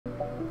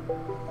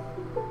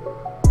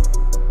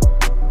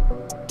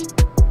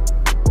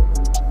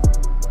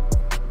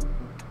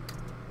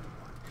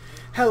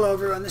Hello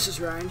everyone, this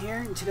is Ryan here,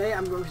 and today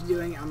I'm going to be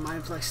doing a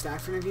Mineplex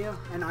staff interview,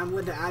 and I'm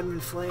with the admin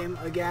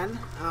Flaym again.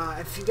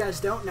 If you guys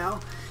don't know,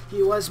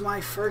 he was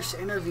my first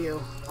interview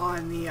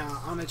on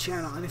the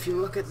channel, and if you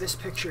look at this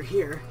picture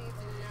here,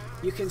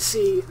 you can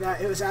see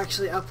that it was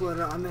actually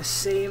uploaded on the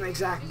same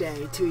exact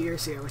day 2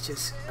 years ago, which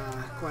is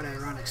quite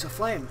ironic. So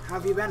Flaym, how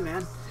have you been,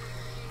 man?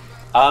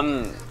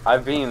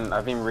 I've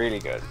been really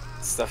good.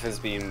 Stuff has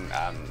been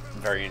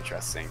very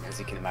interesting, as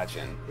you can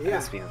imagine. Yeah. And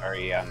it's been a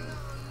very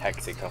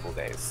hectic couple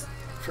days.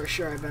 For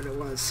sure, I bet it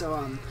was.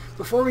 So,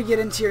 before we get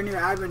into your new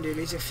admin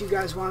duties, if you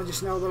guys want to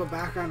just know a little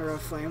background about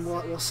Flaym,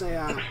 we'll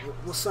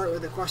start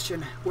with the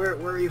question: Where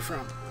are you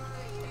from?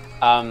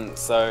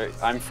 So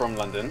I'm from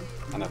London,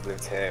 and I've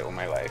lived here all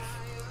my life.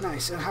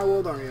 Nice. And how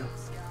old are you?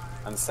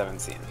 I'm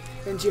 17.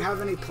 And do you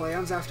have any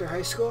plans after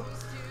high school?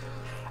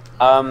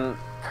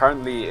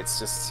 Currently, it's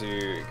just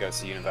to go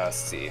to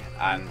university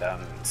and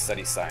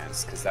study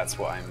science, because that's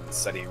what I'm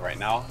studying right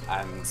now,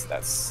 and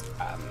that's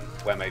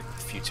where my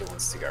future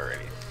wants to go,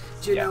 really.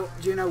 Do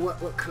you know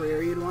what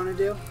career you'd want to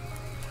do?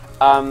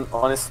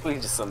 Honestly,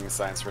 just something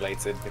science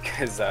related,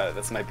 because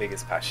that's my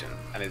biggest passion,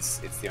 and it's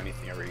the only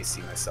thing I really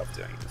see myself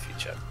doing in the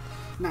future.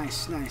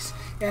 Nice, nice.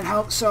 And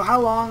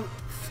how long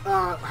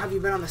have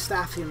you been on the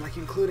staff team, like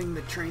including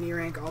the trainee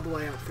rank all the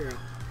way up through?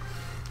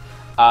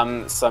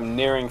 So I'm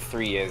nearing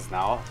 3 years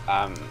now.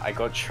 I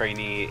got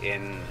trainee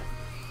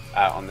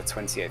on the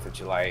 28th of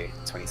July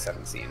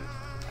 2017,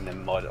 and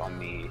then mod on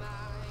the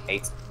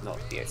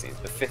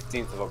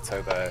 15th of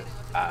October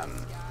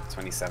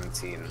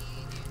 2017,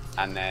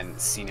 and then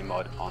senior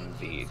mod on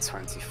the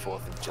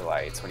 24th of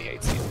July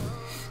 2018.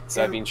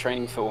 So I've been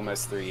training for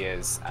almost 3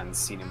 years and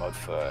senior mod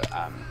for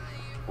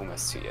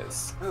almost 2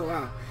 years. Oh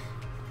wow.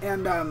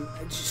 And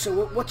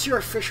so what's your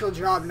official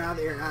job now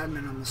that you're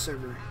admin on the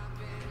server?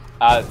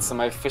 So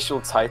my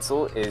official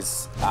title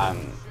is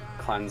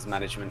Clans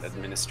Management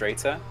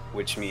Administrator,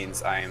 which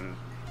means I'm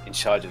in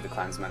charge of the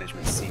Clans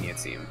Management Senior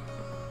Team.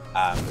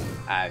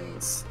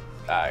 And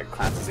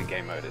Clans is a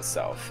game mode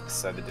itself,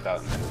 so the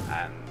development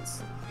and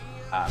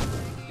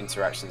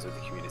interactions with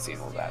the community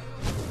and all that.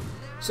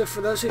 So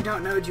for those who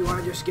don't know, do you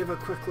want to just give a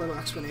quick little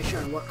explanation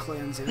on what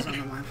Clans is on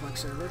the Mineplex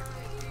server?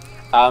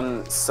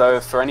 So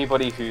for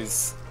anybody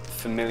who's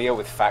familiar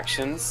with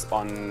factions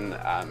on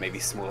maybe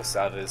smaller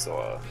servers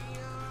or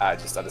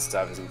just other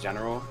servers in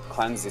general,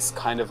 Clans is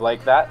kind of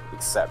like that,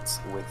 except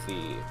with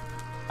the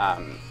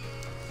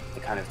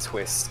kind of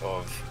twist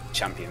of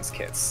Champions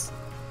kits.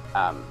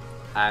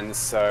 And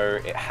so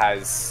it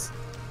has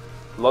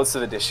lots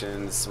of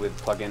additions with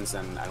plugins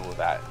and all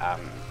that,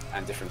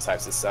 and different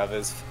types of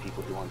servers for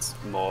people who want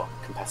more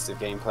competitive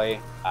gameplay,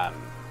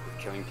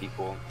 killing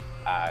people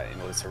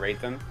in order to raid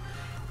them.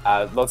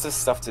 Lots of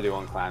stuff to do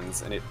on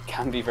Clans, and it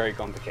can be very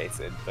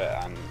complicated,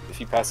 but if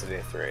you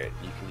persevere through it,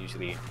 you can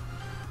usually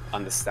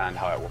understand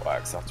how it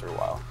works after a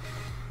while.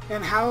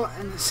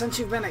 And since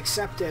you've been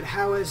accepted,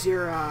 how does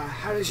your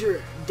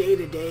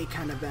day-to-day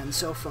kind of been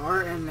so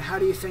far, and how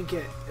do you think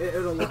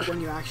it'll look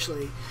when you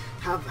actually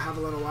have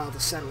a little while to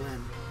settle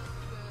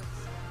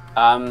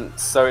in?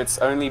 So it's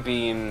only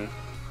been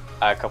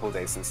a couple of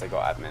days since I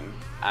got admin,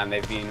 and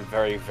they've been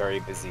very, very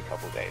busy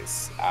couple of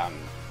days. I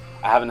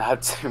haven't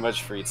had too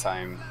much free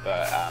time,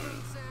 but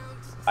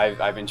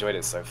I've enjoyed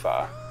it so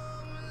far.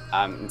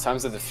 In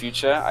terms of the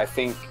future, I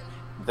think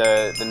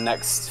the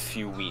next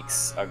few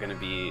weeks are going to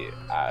be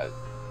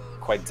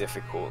quite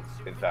difficult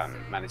with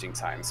managing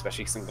time,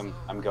 especially because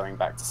I'm going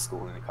back to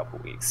school in a couple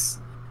of weeks.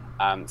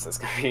 So it's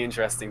going to be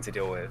interesting to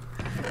deal with,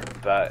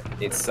 but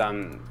it's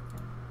going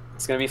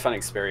to be a fun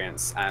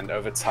experience, and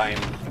over time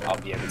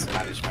I'll be able to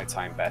manage my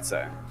time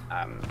better,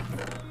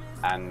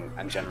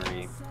 and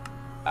generally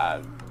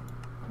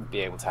be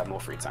able to have more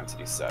free time to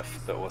do stuff,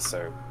 but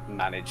also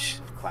manage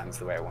Clans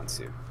the way I want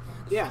to.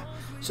 Yeah,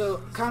 so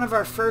kind of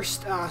our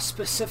first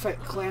specific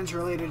Clans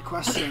related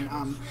question.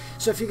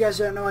 So if you guys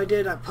don't know, I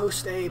did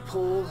post a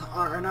poll,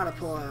 or not a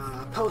poll,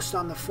 a post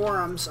on the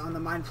forums, on the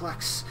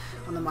Mineplex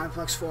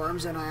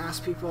forums, and I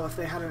asked people if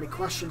they had any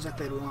questions that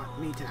they'd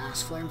want me to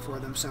ask Flaym for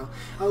them. So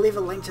I'll leave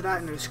a link to that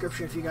in the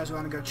description if you guys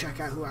want to go check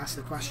out who asked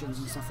the questions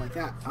and stuff like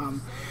that.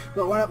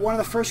 But one of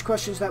the first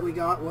questions that we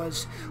got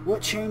was,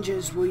 what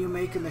changes will you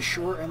make in the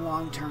short and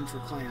long term for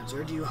Clans,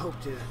 or do you hope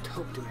to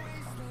make?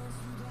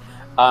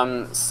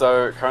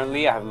 So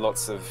currently I have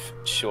lots of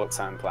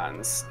short-term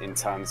plans in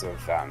terms of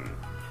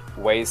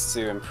ways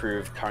to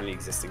improve currently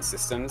existing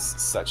systems,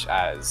 such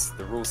as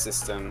the rule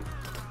system.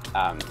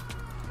 Let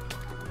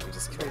me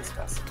just kill this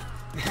person.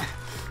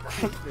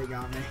 They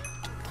got me.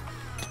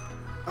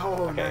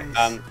 Oh, okay.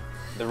 Nice.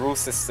 The rule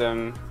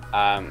system,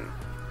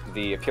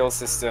 the appeal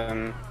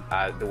system,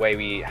 the way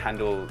we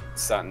handle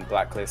certain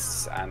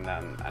blacklists and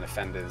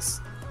offenders.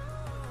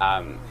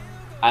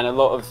 And a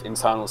lot of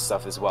internal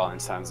stuff as well in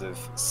terms of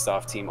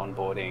staff team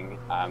onboarding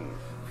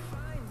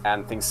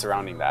and things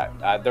surrounding that.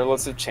 There are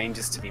lots of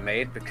changes to be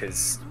made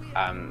because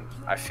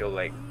I feel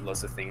like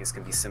lots of things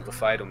can be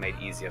simplified or made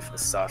easier for the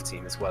staff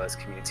team as well as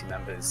community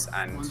members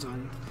and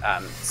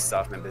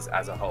staff members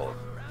as a whole.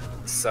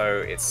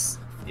 So it's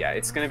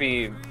going to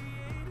be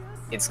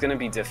it's going to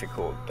be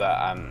difficult,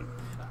 but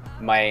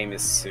my aim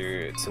is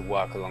to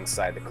work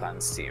alongside the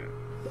clans team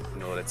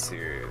in order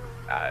to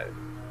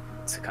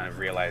kind of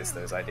realize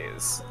those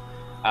ideas.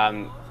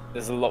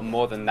 There's a lot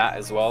more than that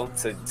as well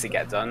to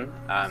get done,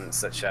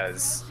 such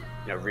as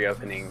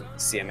reopening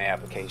CMA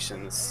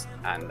applications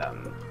and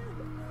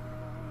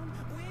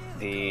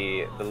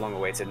the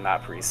long-awaited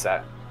map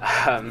reset.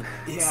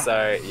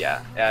 So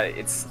yeah, I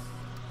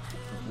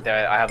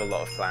have a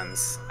lot of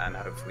plans, and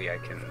hopefully I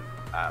can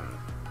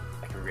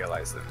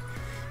realize them.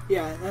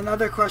 Yeah,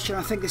 another question.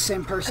 I think the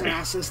same person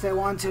asked this. They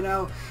wanted to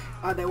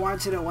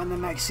know when the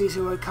next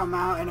season would come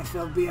out and if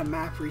there'll be a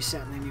map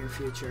reset in the near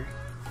future.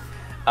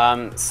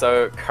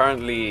 So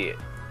currently,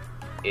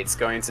 it's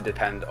going to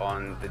depend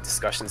on the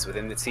discussions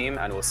within the team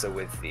and also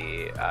with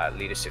the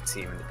leadership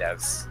team and the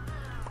devs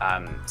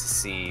to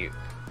see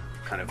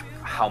kind of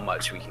how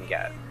much we can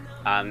get.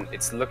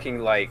 It's looking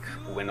like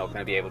we're not going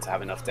to be able to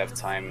have enough dev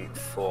time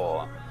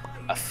for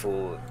a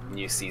full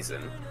new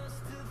season.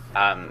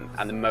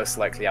 And the most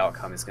likely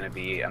outcome is going to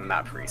be a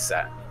map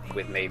reset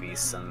with maybe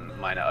some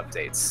minor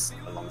updates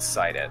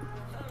alongside it.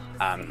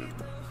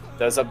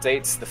 Those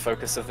updates, the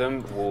focus of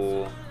them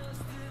will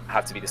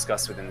have to be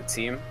discussed within the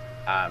team.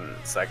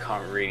 So I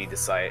can't really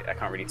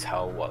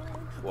tell what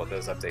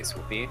those updates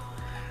will be.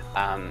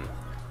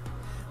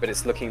 But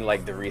it's looking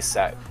like the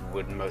reset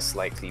would most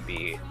likely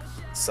be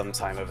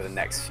sometime over the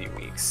next few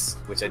weeks,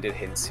 which I did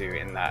hint to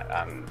in that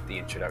the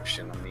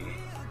introduction on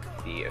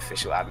the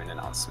official admin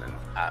announcement.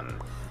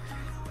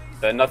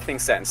 But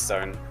nothing's set in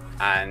stone,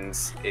 and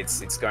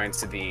it's going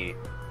to be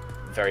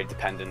very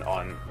dependent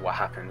on what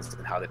happens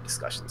and how the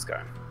discussions go.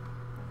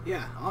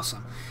 Yeah,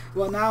 awesome.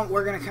 Well, now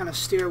we're going to kind of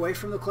steer away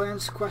from the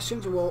clans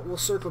questions. We'll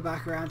circle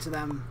back around to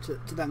them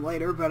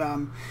later. But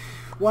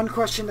one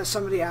question that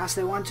somebody asked,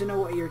 they wanted to know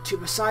what your two,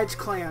 besides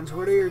clans,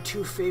 what are your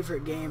two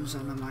favorite games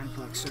on the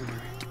Mineplex server?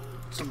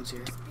 Someone's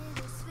here.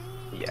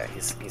 Yeah,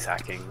 he's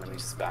hacking. Let me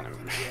just ban him.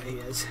 Yeah, he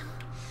is.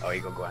 Oh,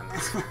 Eagle Gwen.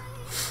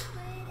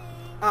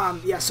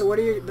 Yeah. So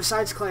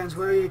besides clans,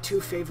 what are your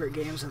two favorite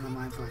games on the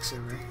Mineplex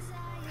server?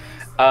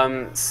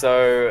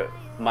 So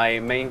my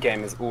main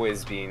game has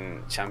always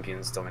been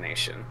Champions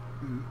Domination.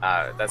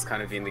 Mm-hmm. That's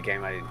kind of been the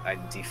game I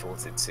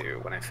defaulted to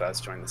when I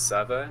first joined the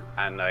server,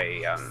 and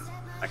I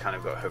kind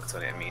of got hooked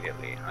on it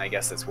immediately. And I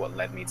guess that's what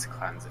led me to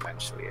clans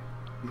eventually.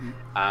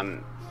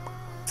 Mm-hmm.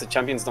 So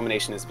Champions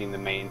Domination has been the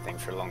main thing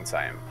for a long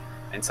time.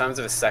 In terms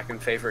of a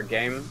second favorite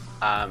game,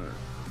 I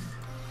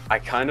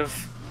kind of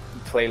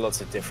play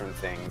lots of different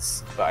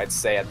things, but I'd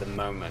say at the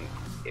moment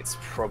it's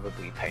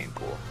probably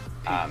Paintball.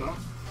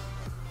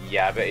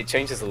 Yeah, but it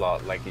changes a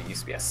lot. Like, it used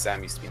to be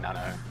SM, used to be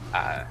Nano.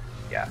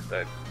 Yeah,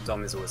 but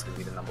Dom is always going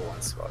to be the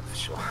 #1 spot for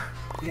sure.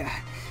 Yeah.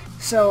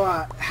 So,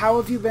 how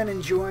have you been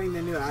enjoying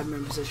the new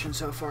admin position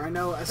so far? I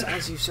know,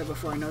 as you said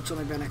before, I know it's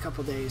only been a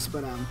couple days,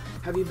 but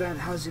have you been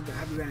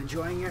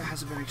enjoying it?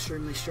 Has it been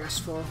extremely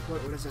stressful?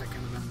 What has that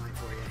kind of been like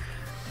for you?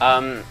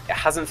 It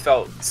hasn't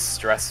felt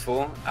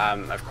stressful.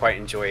 I've quite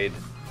enjoyed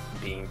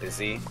being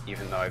busy,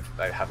 even though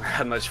I haven't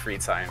had much free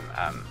time.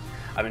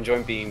 I'm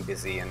enjoying being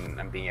busy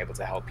and being able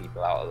to help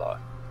people out a lot.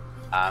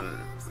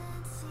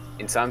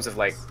 In terms of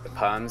like the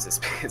perms,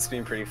 it's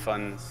been pretty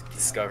fun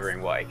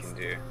discovering what I can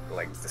do,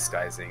 like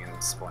disguising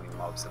and spawning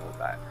mobs and all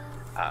that,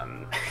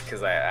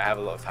 because I have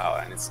a lot of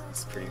power and it's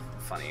pretty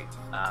funny.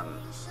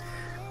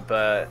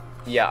 But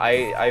yeah,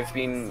 I've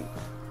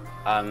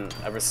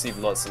received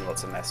lots and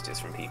lots of messages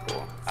from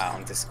people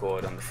on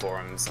Discord, on the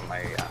forums, on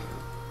my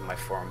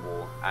forum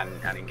wall,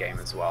 and in game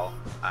as well,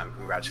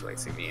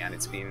 congratulating me, and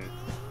it's been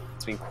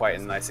quite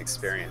a nice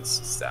experience,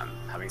 just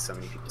having so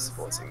many people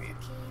supporting me.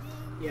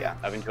 Yeah,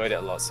 I've enjoyed it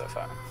a lot so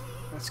far.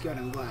 That's good.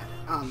 I'm glad.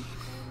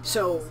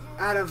 So,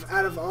 out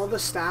of all the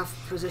staff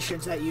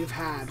positions that you've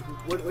had,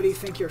 what do you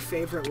think your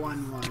favorite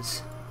one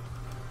was?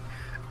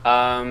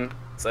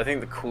 So I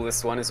think the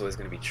coolest one is always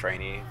going to be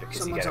trainee,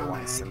 because you get it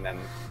once and then.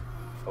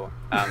 Oh,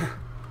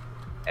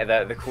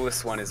 the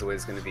coolest one is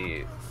always going to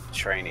be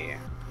trainee,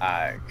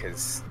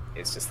 because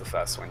it's just the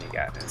first one you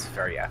get, and it's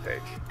very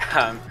epic.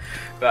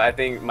 But I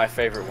think my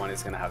favorite one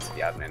is going to have to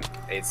be admin.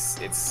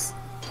 It's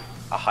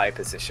a high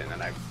position,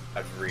 and I've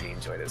really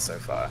enjoyed it so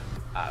far,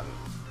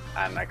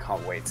 and I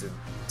can't wait to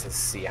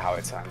see how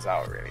it turns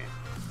out, really.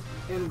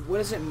 And what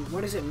does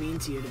it mean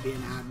to you to be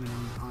an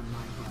admin on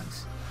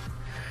Mineplex?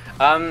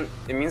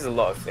 It means a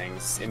lot of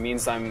things. It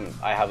means I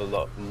have a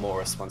lot more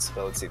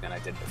responsibility than I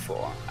did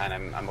before, and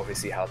I'm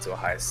obviously held to a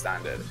higher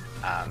standard.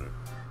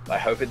 I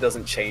hope it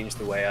doesn't change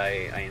the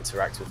way I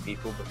interact with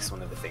people, because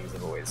one of the things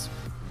I've always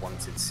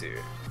wanted to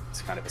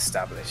kind of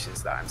establish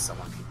is that I'm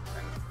someone people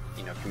and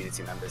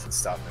community members and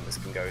staff members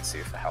can go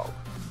to for help.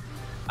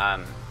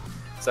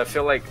 So I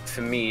feel like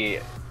for me,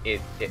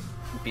 it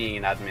being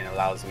an admin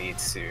allows me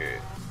to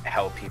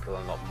help people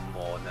a lot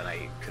more than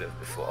I could have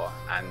before,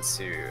 and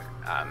to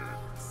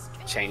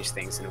change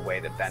things in a way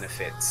that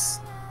benefits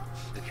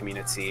the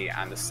community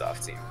and the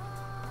staff team.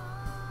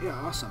 Yeah,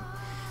 awesome.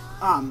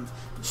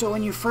 So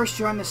when you first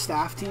joined the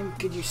staff team,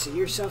 could you see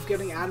yourself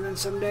getting admin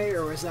someday,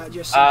 or was that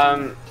just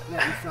something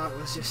that you thought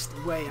was just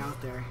way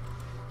out there?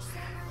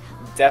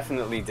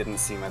 definitely didn't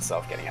see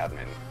myself getting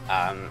admin.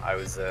 I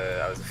was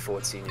a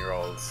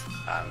 14-year-old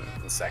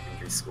in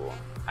secondary school,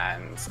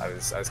 and I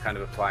was kind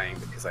of applying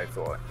because I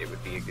thought it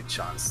would be a good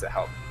chance to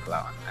help people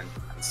out and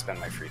spend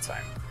my free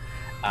time.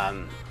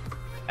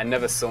 I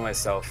never saw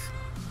myself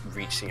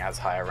reaching as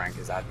high a rank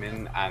as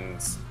admin, and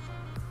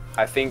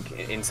I think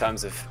in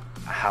terms of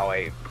how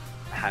I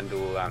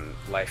handle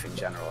life in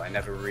general, I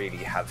never really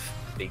have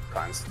big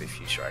plans for the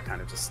future. I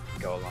kind of just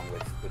go along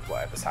with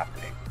whatever's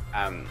happening.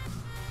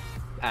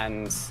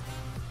 And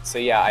so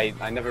yeah,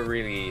 I never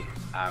really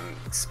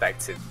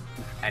expected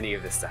any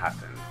of this to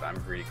happen, but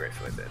I'm really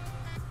grateful it did.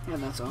 Yeah,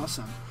 that's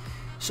awesome.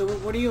 So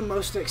what are you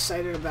most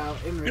excited about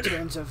in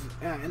terms of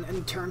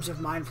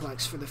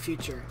Mineplex for the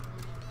future?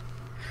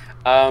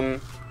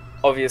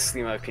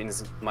 Obviously,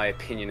 my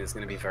opinion is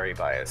going to be very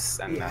biased,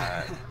 and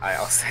yeah.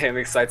 I'll say I'm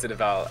excited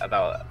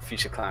about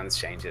future clans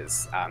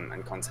changes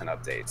and content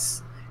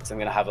updates. So I'm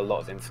going to have a lot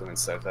of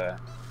influence over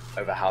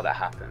how that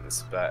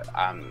happens. But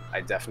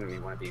I definitely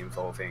want to be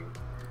involving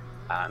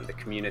the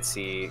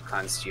community,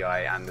 Clans GI,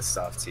 and the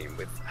staff team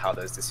with how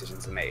those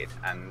decisions are made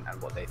and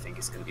what they think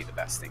is going to be the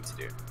best thing to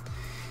do.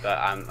 But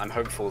I'm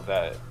hopeful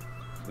that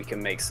we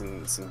can make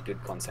some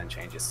good content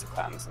changes to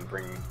clans and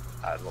bring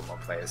a lot more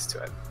players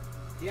to it.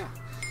 Yeah.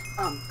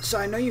 So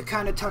I know you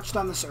kind of touched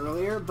on this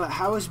earlier, but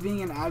how has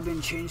being an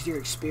admin changed your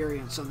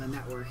experience on the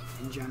network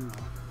in general?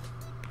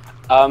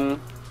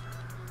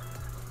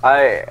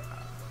 I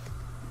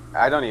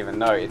don't even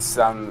know. It's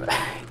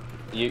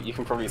you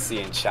can probably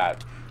see in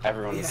chat,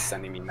 everyone's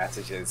sending me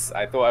messages.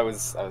 I thought I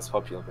was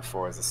popular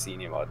before as a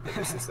senior mod, but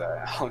this is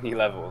a whole new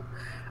level.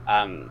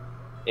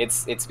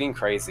 It's been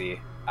crazy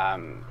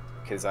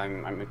because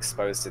I'm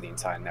exposed to the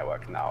entire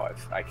network now.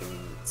 I can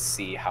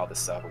see how the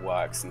server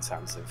works in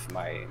terms of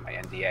my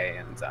NDA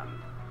and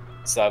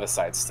server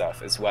side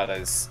stuff, as well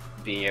as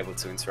being able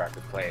to interact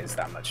with players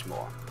that much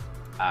more,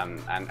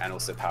 and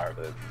also power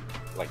over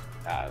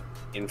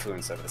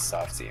influence over the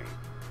staff team.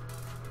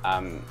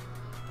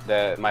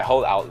 My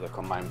whole outlook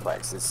on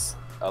Mineplex is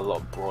a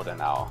lot broader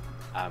now,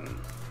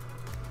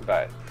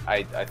 but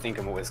I think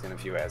I'm always going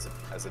to view it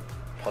as a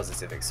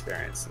positive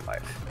experience in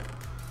life.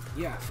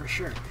 Yeah, for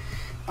sure.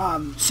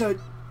 So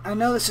I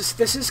know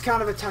this is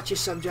kind of a touchy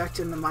subject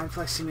in the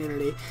Mineplex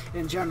community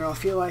in general. I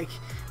feel like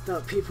the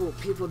people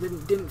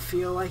didn't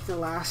feel like the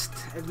last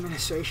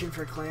administration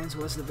for clans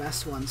was the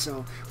best one.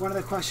 So one of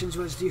the questions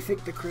was, do you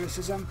think the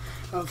criticism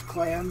of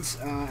clans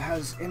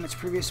has in its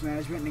previous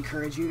management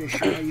encouraged you to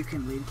show how you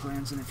can lead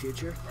clans in the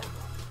future?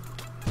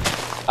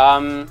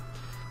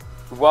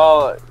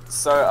 Well,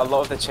 so a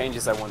lot of the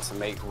changes I want to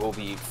make will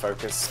be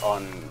focused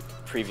on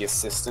previous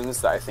systems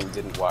that I think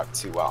didn't work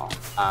too well,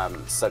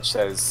 such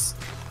as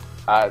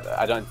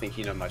I don't think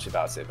you know much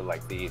about it, but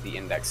like the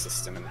index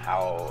system and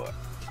how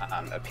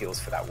appeals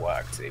for that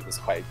worked. It was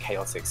quite a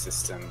chaotic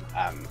system,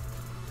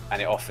 and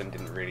it often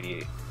didn't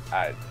really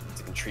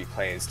didn't treat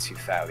players too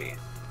fairly,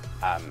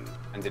 and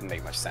didn't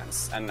make much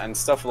sense. And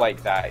stuff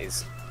like that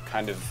is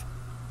kind of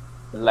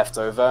left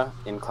over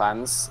in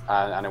clans,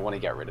 and I want to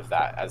get rid of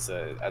that as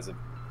a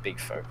big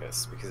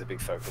focus, because a big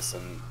focus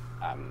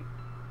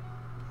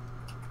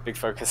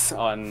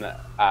on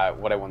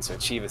what I want to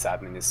achieve as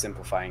admin is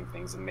simplifying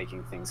things and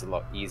making things a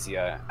lot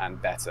easier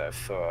and better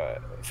for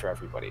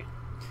everybody.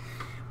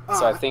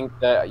 So I think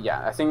that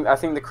I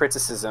think the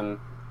criticism,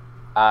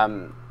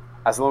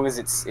 as long as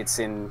it's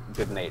in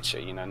good nature,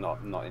 you know,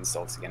 not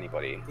insulting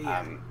anybody,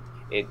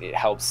 it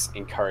helps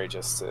encourage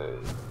us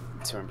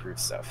to improve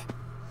stuff.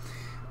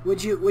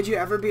 Would you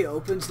ever be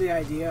open to the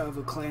idea of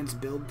a clan's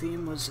build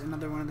team? Was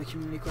another one of the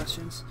community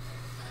questions.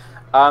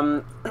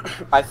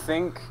 I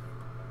think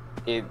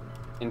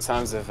in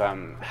terms of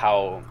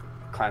how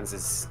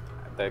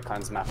the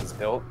clans map is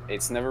built,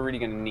 it's never really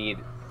going to need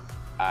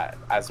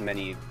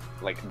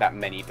that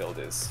many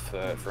builders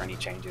for any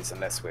changes,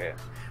 unless we're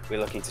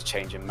looking to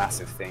change a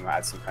massive thing or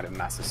add some kind of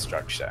massive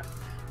structure.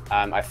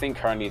 I think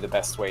currently the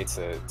best way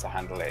to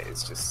handle it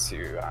is just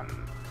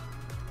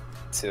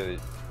to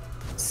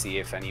see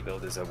if any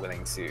builders are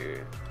willing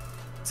to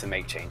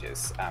make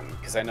changes,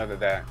 because I know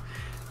that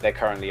there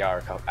currently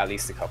are at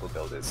least a couple of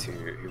builders who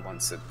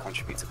want to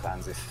contribute to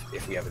clans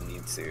if we ever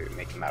need to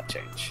make a map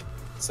change.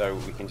 So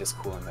we can just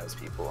call in those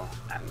people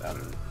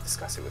and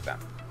discuss it with them.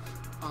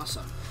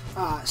 Awesome.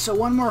 So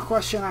one more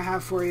question I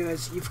have for you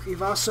is,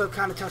 you've also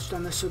kind of touched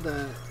on this with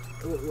the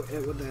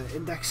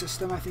index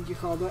system, I think you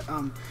called it.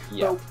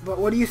 Yeah. But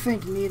what do you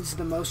think needs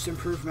the most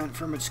improvement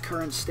from its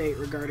current state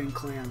regarding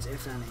clans,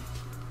 if any?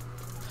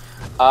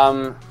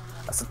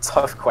 That's a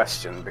tough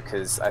question,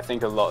 because I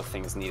think a lot of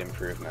things need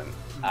improvement.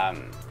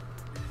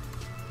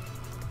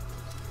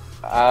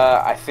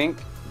 I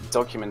think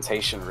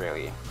documentation,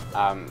 really,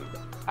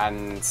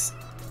 and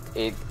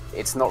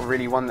it's not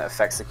really one that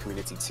affects the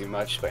community too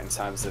much, but in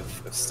terms of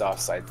staff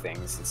side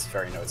things, it's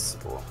very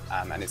noticeable,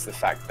 and it's the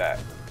fact that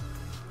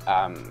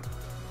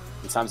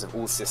in terms of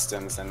all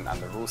systems and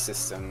the rule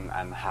system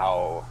and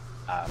how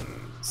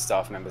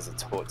staff members are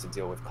taught to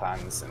deal with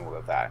clans and all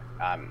of that,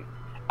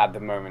 at the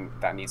moment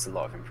that needs a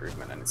lot of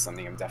improvement, and it's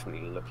something I'm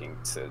definitely looking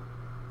to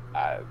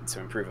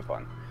improve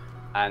upon.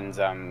 and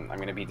I'm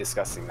going to be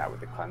discussing that with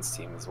the clans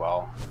team as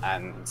well,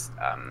 and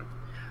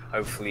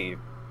hopefully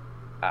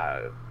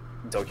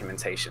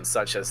documentation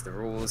such as the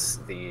rules,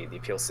 the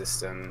appeal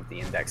system, the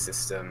index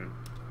system,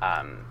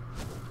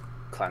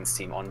 clans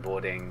team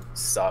onboarding,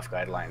 staff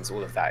guidelines,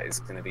 all of that is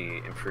going to be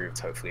improved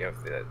hopefully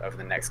over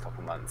the next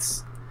couple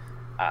months,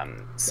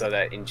 so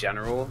that in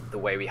general the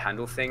way we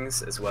handle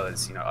things, as well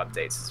as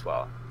updates as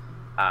well,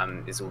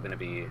 is all going to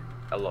be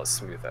a lot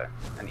smoother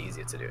and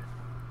easier to do.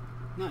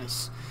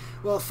 Nice.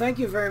 Well, thank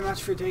you very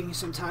much for taking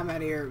some time out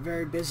of your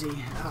very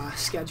busy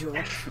schedule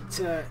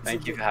to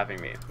Thank you for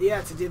having me.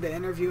 Yeah, to do the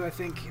interview. I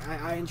think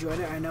I enjoyed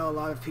it. I know a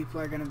lot of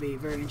people are going to be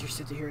very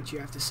interested to hear what you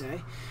have to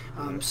say.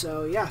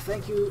 So yeah,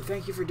 thank you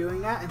for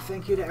doing that, and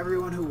thank you to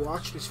everyone who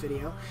watched this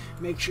video.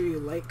 Make sure you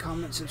like,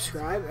 comment,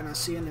 subscribe, and I'll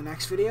see you in the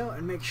next video.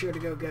 And make sure to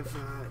go give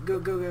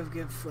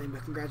Flaym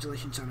a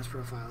congratulations on his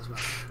profile as well.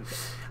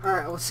 All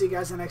right, we'll see you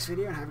guys in the next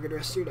video, and have a good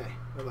rest of your day.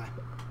 Bye bye.